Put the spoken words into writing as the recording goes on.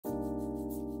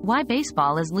Why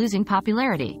baseball is losing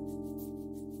popularity.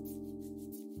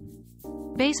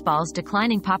 Baseball's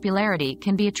declining popularity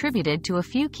can be attributed to a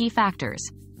few key factors.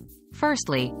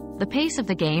 Firstly, the pace of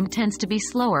the game tends to be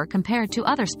slower compared to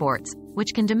other sports,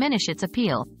 which can diminish its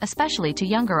appeal, especially to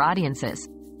younger audiences.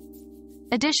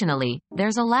 Additionally,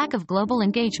 there's a lack of global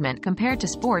engagement compared to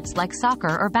sports like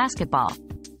soccer or basketball.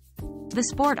 The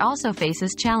sport also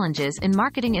faces challenges in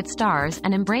marketing its stars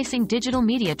and embracing digital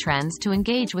media trends to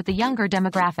engage with the younger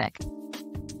demographic.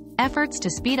 Efforts to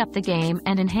speed up the game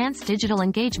and enhance digital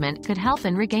engagement could help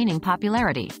in regaining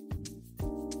popularity.